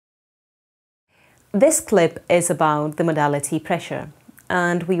This clip is about the modality pressure,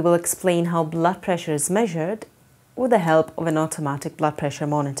 and we will explain how blood pressure is measured with the help of an automatic blood pressure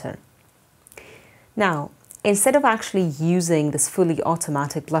monitor. Now, instead of actually using this fully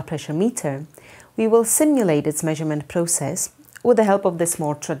automatic blood pressure meter, we will simulate its measurement process with the help of this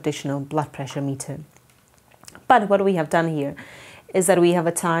more traditional blood pressure meter. But what we have done here is that we have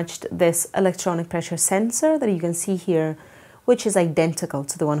attached this electronic pressure sensor that you can see here, which is identical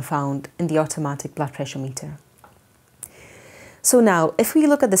to the one found in the automatic blood pressure meter. So now, if we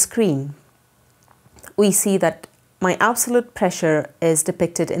look at the screen, we see that my absolute pressure is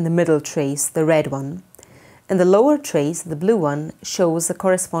depicted in the middle trace, the red one, and the lower trace, the blue one, shows the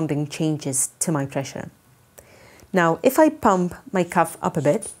corresponding changes to my pressure. Now, if I pump my cuff up a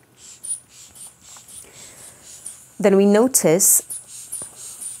bit, then we notice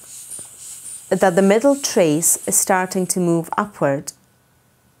that the middle trace is starting to move upward,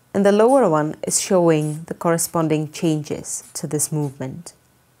 and the lower one is showing the corresponding changes to this movement.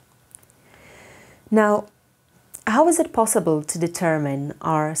 Now, how is it possible to determine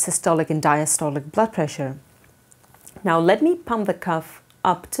our systolic and diastolic blood pressure? Now, let me pump the cuff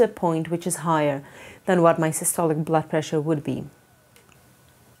up to a point which is higher than what my systolic blood pressure would be.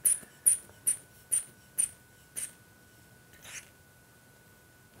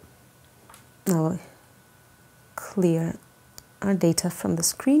 Now, clear our data from the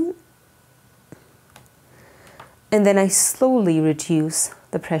screen. And then I slowly reduce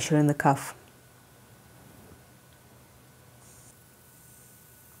the pressure in the cuff.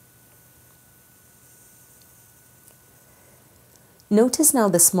 Notice now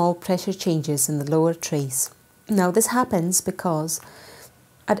the small pressure changes in the lower trace. Now this happens because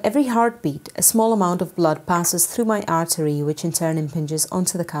at every heartbeat, a small amount of blood passes through my artery, which in turn impinges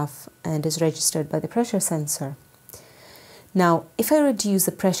onto the cuff and is registered by the pressure sensor. Now, if I reduce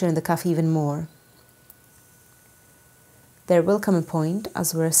the pressure in the cuff even more, there will come a point,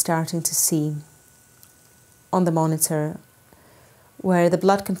 as we're starting to see on the monitor, where the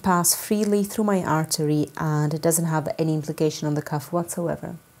blood can pass freely through my artery and it doesn't have any implication on the cuff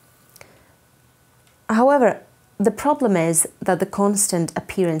whatsoever. However, the problem is that the constant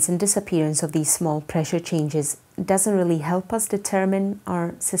appearance and disappearance of these small pressure changes doesn't really help us determine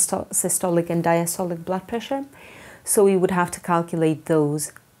our systolic and diastolic blood pressure, so we would have to calculate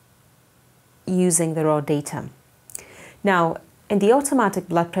those using the raw data. Now, in the automatic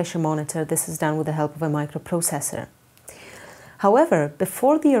blood pressure monitor, this is done with the help of a microprocessor. However,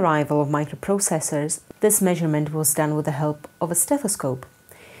 before the arrival of microprocessors, this measurement was done with the help of a stethoscope,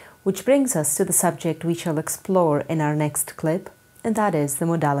 which brings us to the subject we shall explore in our next clip, and that is the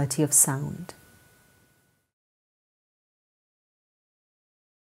modality of sound.